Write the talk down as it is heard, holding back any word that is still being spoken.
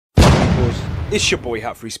It's your boy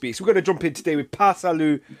Hat Free Speaks. We're going to jump in today with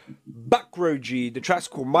Salieu and BackRoad Gee. The track's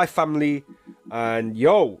called My Family. And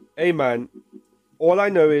yo, hey man, all I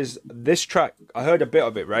know is this track, I heard a bit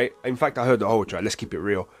of it, right? In fact, I heard the whole track. Let's keep it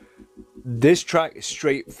real. This track is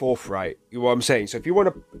straight forthright. You know what I'm saying? So if you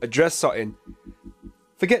want to address something,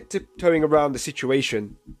 forget tiptoeing around the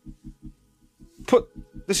situation.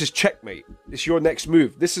 This is checkmate. It's your next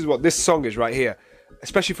move. This is what this song is right here.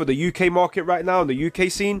 Especially for the UK market right now, and the UK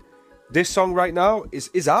scene. This song right now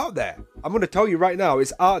is out there. I'm going to tell you right now,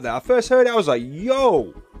 it's out there. I first heard it, I was like,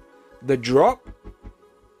 yo, the drop,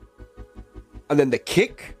 and then the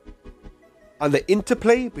kick, and the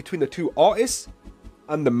interplay between the two artists,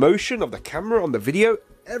 and the motion of the camera on the video,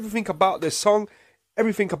 everything about this song,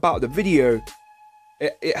 everything about the video,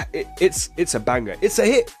 it's a banger. It's a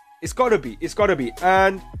hit. It's got to be.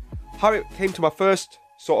 And how it came to my first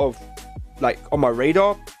sort of, like, on my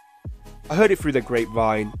radar, I heard it through the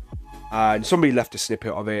grapevine. And somebody left a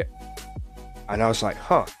snippet of it. And I was like,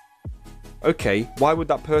 huh. Okay, why would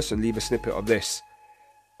that person leave a snippet of this?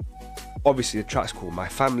 Obviously, the track's called My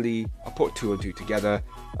Family. I put two and two together.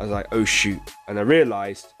 I was like, oh shoot. And I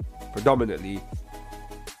realised, predominantly,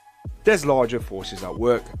 there's larger forces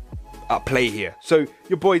at play here. So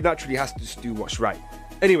your boy naturally has to just do what's right.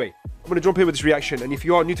 Anyway, I'm going to jump in with this reaction. And if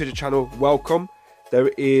you are new to the channel, welcome. There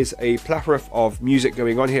is a plethora of music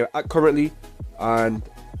going on here currently. And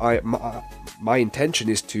my intention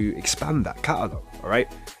is to expand that catalogue,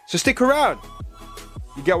 alright? So stick around.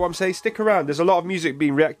 You get what I'm saying? Stick around. There's a lot of music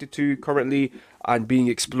being reacted to currently and being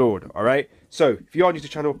explored, alright? So if you are new to the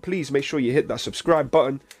channel, please make sure you hit that subscribe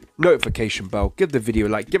button, notification bell, give the video a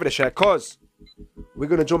like, give it a share, cause we're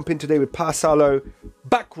going to jump in today with Salieu and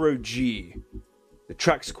BackRoad Gee. The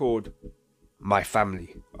track's called My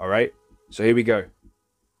Family, alright? So here we go.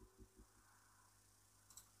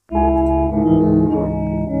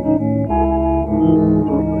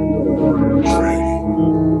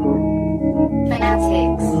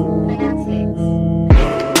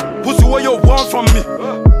 Pussy, what you want from me?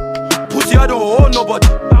 Pussy, I don't owe nobody.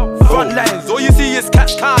 Front lines, all you see is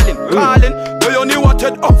cats calling. They only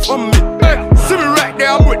wanted up from me. Hey, see me right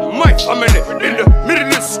there, I'm with my family. In the middle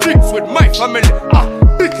of the streets with my family.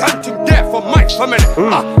 Big hunting there for my family.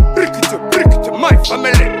 Brick it to my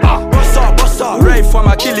family. Bust up, right for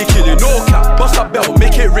my killy, no cap. Bust up bell,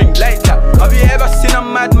 make it ring like that. Have you ever seen a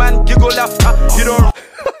madman giggle after? You don't.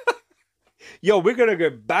 Yo, we're gonna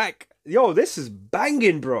go back. Yo, this is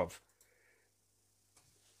banging, bruv.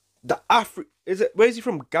 Where is he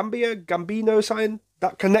from? Gambino sign?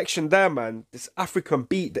 That connection there, man. This African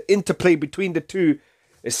beat, the interplay between the two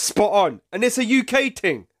is spot on. And it's a UK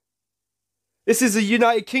thing. This is a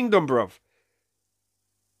United Kingdom, bruv.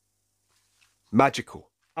 Magical.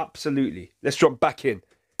 Absolutely. Let's drop back in.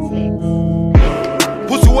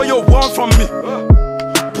 Pussy, what you want from me?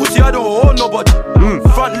 Pussy, I don't owe nobody.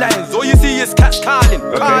 Front lines, all you see is cats calling.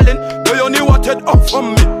 They only wanted up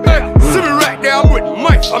from me. Hey, see me right there, I'm with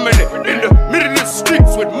my family. In the middle of the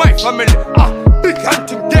streets with my family. Big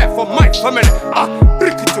hunting there for my family.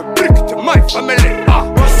 Brick it to my family.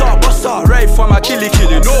 Bust up, right for my killy,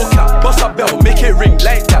 no cap. Bust up bell, make it ring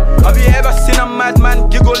like that. Have you ever seen a madman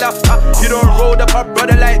giggle after? You don't roll up a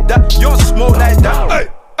brother like that. You don't smoke like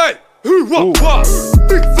that. Hey, who what?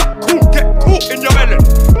 Big fat cool, get caught in your melon.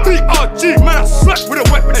 BRG, man, I slap with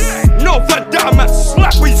a weapon. No Van Damme, man,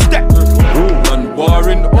 slap with your step. None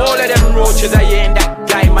warring, all of them roaches, I ain't that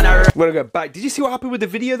guy, man. I'm gonna go back. Did you see what happened with the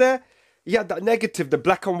video there? You had that negative, the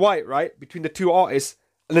black and white, right? Between the two artists.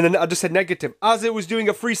 And then I just said negative. As it was doing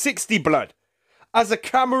a 360, blood. As the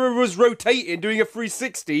camera was rotating, doing a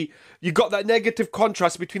 360, you got that negative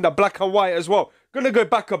contrast between the black and white as well. Gonna go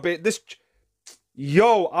back a bit.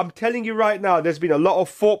 Yo, I'm telling you right now, there's been a lot of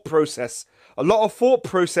thought process. A lot of thought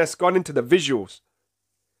process gone into the visuals.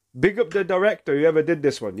 Big up the director, whoever did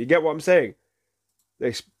this one. You get what I'm saying?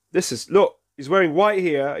 This is, look, he's wearing white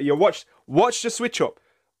here. You watch the switch up.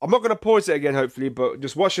 I'm not going to pause it again, hopefully, but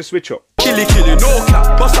just watch the switch up. Killy, no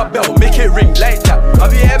cap. Bust up bell, make it ring like that.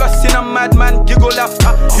 Have you ever seen a madman giggle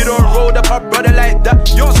after? You don't roll up a brother like that.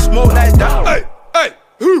 You don't smoke like that. Hey,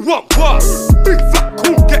 who want what? Big fat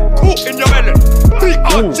cool, get caught in your melon.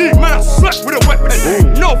 BRG, man, I slap with a weapon.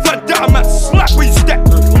 No Van Damme, man, slap with your step.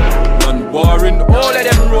 None warring, all of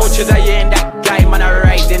them roaches, I ain't that guy, man, I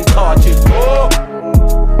rising torches.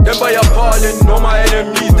 Them by appalling, no my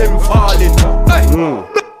enemies, them falling.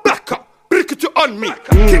 Hey, back up, brick it on me.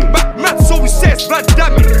 Kick back, man, so he says Van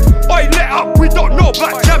Damme. I let up, we don't know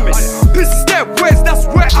about jamming. This is their ways, that's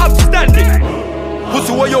where I'm standing.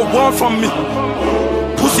 Pussy, what you want from me?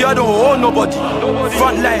 Pussy, I don't owe nobody.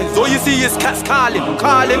 Front lines, all you see is cats calling.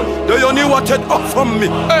 They only wanted up from me.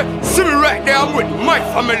 See me right there, I'm with my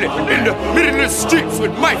family. In the middle of the streets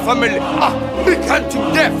with my family. Big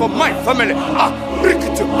hunting there for my family. Brick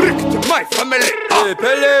to my family. Hey,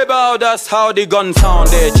 Pele bow, that's how the gun sound.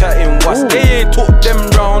 They chatting what's they ain't took them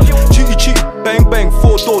round. Cheat, bang bang,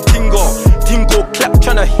 4-door tingo clap,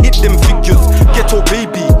 tryna hit them figures. Ghetto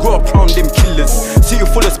baby, grow up round them killers. City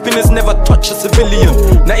full of spinners, never touch a civilian.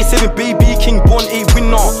 97 baby, king born a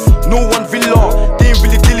winner. No one villa, they ain't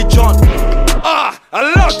really diligent.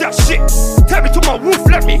 I love that shit. Tell me to my wolf,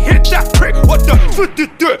 let me hit that prick. What the fuck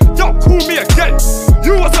did you do? Don't call me again.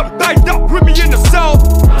 You wasn't banged up with me in the cell.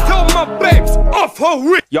 Tell my babes off her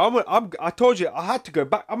wig. Yeah, I told you I had to go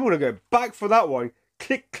back. I'm gonna go back for that one.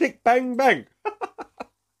 Click, click, bang, bang.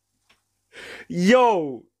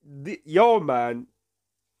 Yo, man.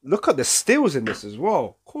 Look at the stills in this as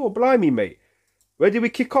well. Cool, blimey, mate. Where did we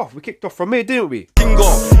kick off? We kicked off from here, didn't we?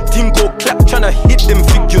 Tingo clap, tryna hit them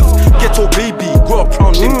figures. Ghetto baby, grow up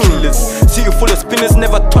round them killers. City full of spinners,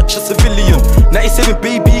 never touch a civilian. 97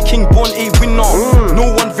 baby, king born a winner.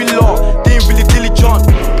 No one villa, they ain't really diligent.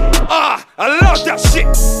 I love that shit.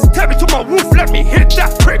 Tell me to my wolf, let me hit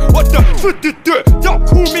that prick. What the fuck did you do? Don't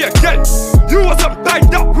call me again. You wasn't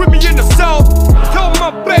banged up with me in the cell. Tell my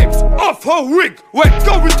babes off her wig. We're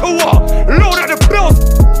going to war. Load out the bills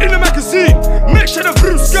in the magazine. Make sure the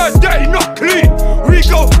blue skirt dirty, not clean. We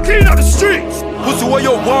go clean out the streets. Pussy, what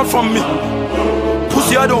you want from me?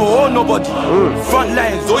 Pussy, I don't owe nobody. Front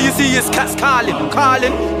lines, all you see is cats calling.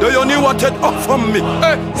 They only wanted up from me.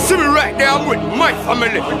 See me right there, I'm with my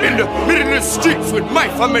family. In the middle of the streets with my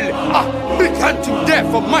family. Big hunting there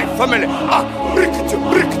for my family. Brick to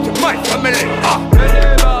my family.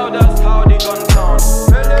 Pele bow, that's how the gun sound.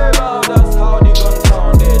 Pele bow, that's how the gun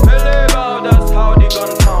sound. Pele bow, that's how the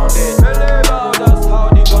gun sound. Pele bow, that's how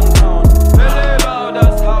the gun sound. Pele bow,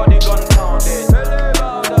 that's how the gun sound. Pele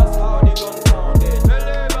bow, that's how the gun sound.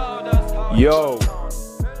 Pele bow, that's how. Yo.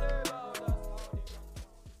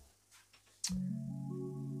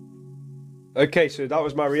 Okay, so that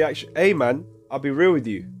was my reaction. Hey man, I'll be real with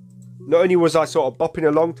you. Not only was I sort of bopping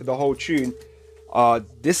along to the whole tune,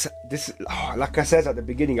 this like I said at the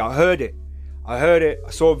beginning, I heard it, I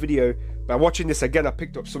saw a video. By watching this again, I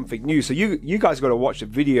picked up something new. So you guys got to watch the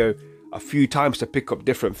video a few times to pick up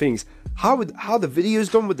different things. How the video is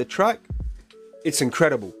done with the track, it's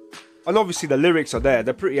incredible. And obviously the lyrics are there,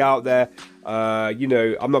 they're pretty out there. You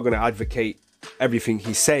know, I'm not going to advocate everything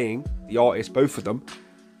he's saying, the artist, both of them,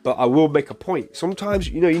 but I will make a point. Sometimes,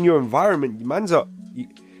 you know, in your environment, your man's up.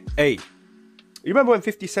 Hey, you remember when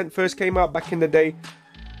 50 Cent first came out back in the day?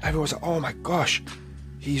 Everyone was like, oh my gosh,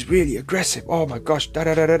 he's really aggressive. Oh my gosh, da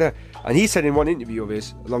da da da da. And he said in one interview of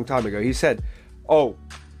his a long time ago, he said, oh,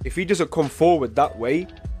 if he doesn't come forward that way,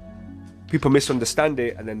 people misunderstand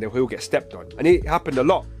it and then he'll get stepped on. And it happened a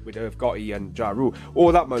lot with Irv Gotti and Ja Rule.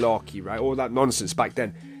 All that malarkey, right? All that nonsense back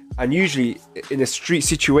then. And usually in a street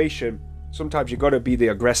situation, sometimes you got to be the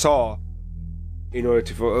aggressor in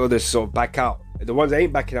order for others to sort of back out. The ones that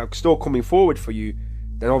ain't backing out, still coming forward for you,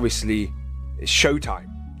 then obviously it's showtime.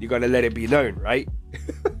 You got to let it be known, right?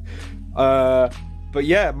 But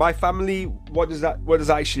yeah, my family, what does that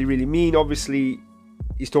actually really mean? Obviously,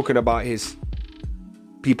 he's talking about his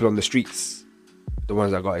people on the streets, the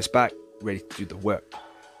ones that got his back, ready to do the work.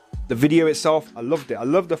 The video itself, I loved it. I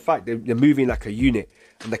love the fact they're moving like a unit,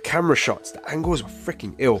 and the camera shots, the angles were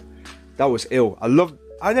freaking ill. That was ill.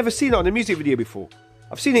 I never seen it on a music video before.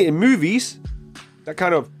 I've seen it in movies. That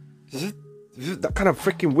kind of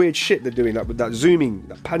freaking weird shit they're doing, that with that zooming,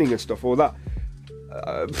 that panning and stuff, all that.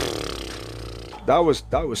 That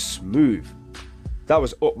was smooth. That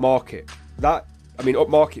was upmarket.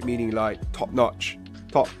 Upmarket meaning like top notch,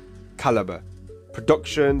 top caliber.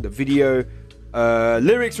 Production, the video,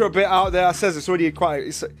 lyrics are a bit out there. I says it's already quite.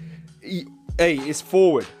 It's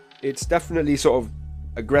forward. It's definitely sort of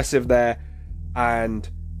aggressive there. And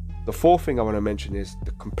the fourth thing I want to mention is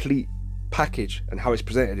the complete package and how it's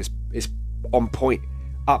presented is on point.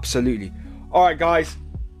 Absolutely. All right, guys.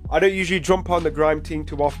 I don't usually jump on the grime team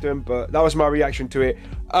too often, but that was my reaction to it.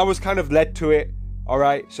 I was kind of led to it. All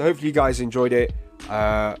right. So hopefully you guys enjoyed it.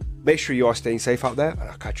 Make sure you are staying safe out there, and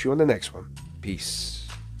I'll catch you on the next one. Peace.